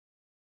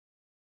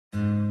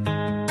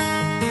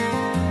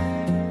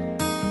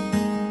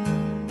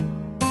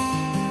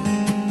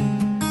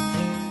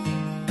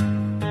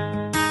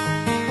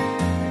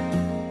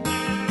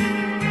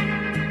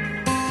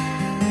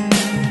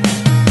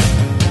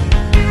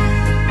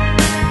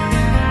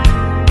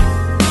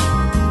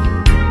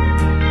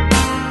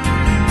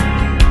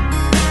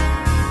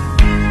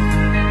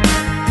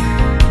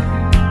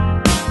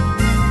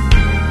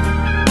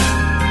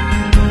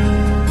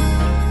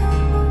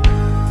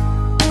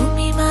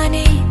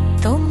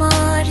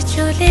তোমার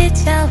চলে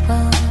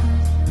যাওয়া,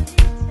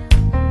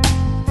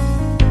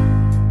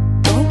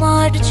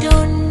 তোমার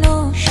জন্য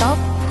সব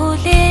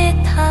ভুলে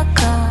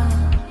থাকা,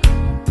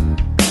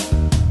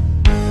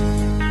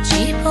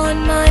 জীবন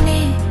মানে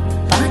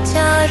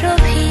বাঁচার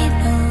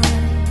অভিনয়,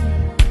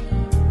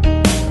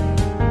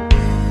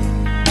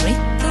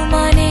 মৃত্যু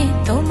মানে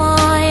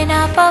তোমায়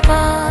না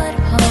পাবার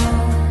ভয়।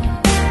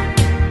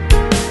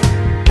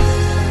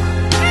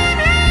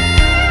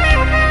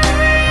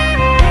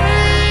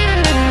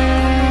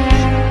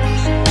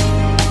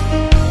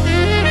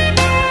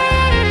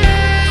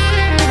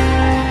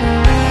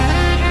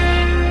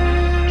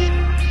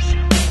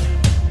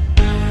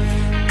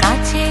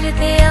 কাছের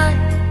দেয়াল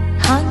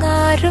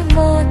ভাঙার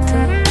মতো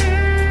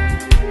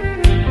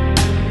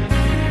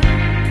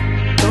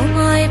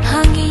তোমায়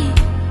ভাঙি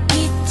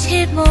ইচ্ছে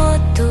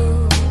মতো,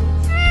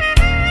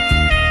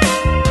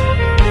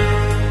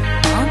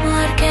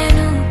 আমার কেন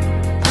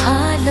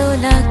ভালো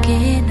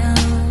লাগে না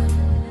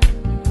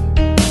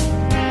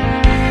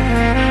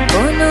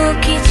কোনো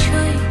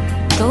কিছুই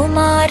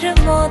তোমার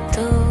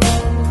মতো।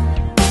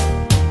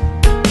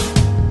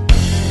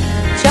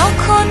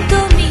 যখন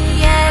তুমি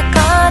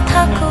একা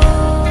থাকো,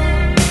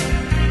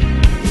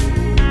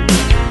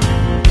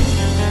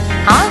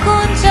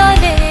 আগুন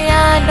জ্বলে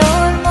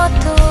আলোর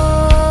মতো,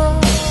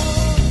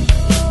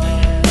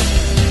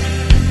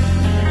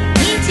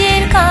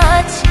 নিজের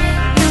কাছে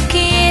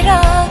লুকিয়ে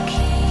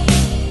রাখি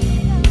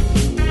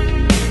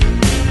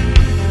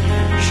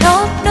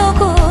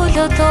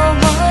স্বপ্নগুলো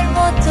তোমার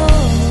মতো।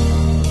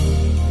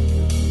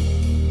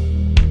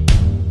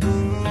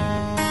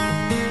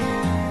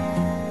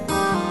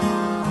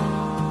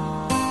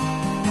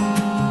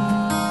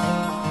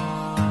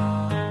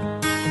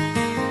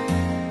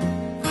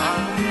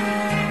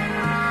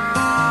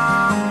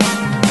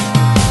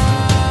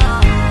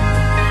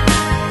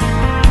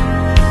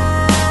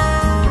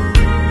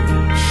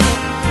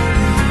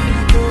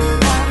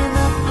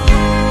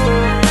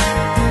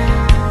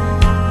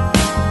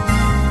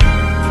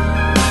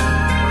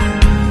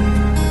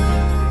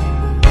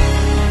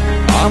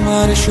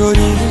 আমার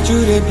শরীর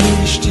জুড়ে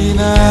বৃষ্টি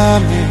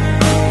নামে,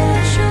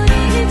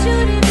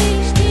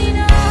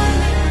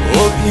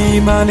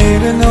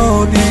 অভিমানের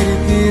নদীর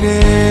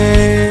তীরে,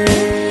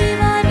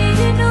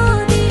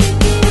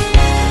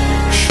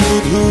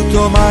 শুধু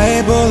তোমায়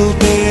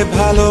বলতে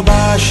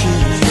ভালোবাসি,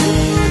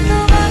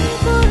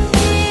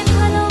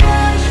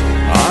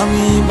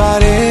 আমি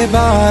বারে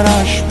বার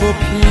আসবো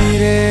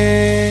ফিরে।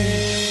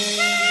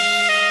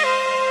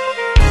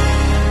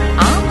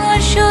 আমার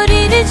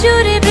শরীর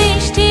জুড়ে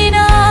বৃষ্টি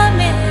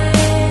নামে,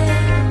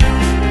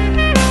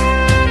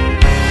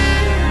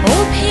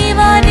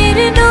 অভিমানের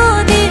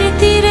নদীর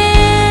তীরে,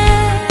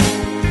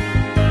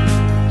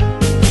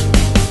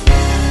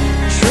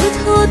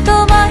 শুধু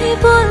তোমায়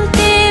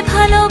বলতে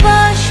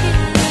ভালোবাসি,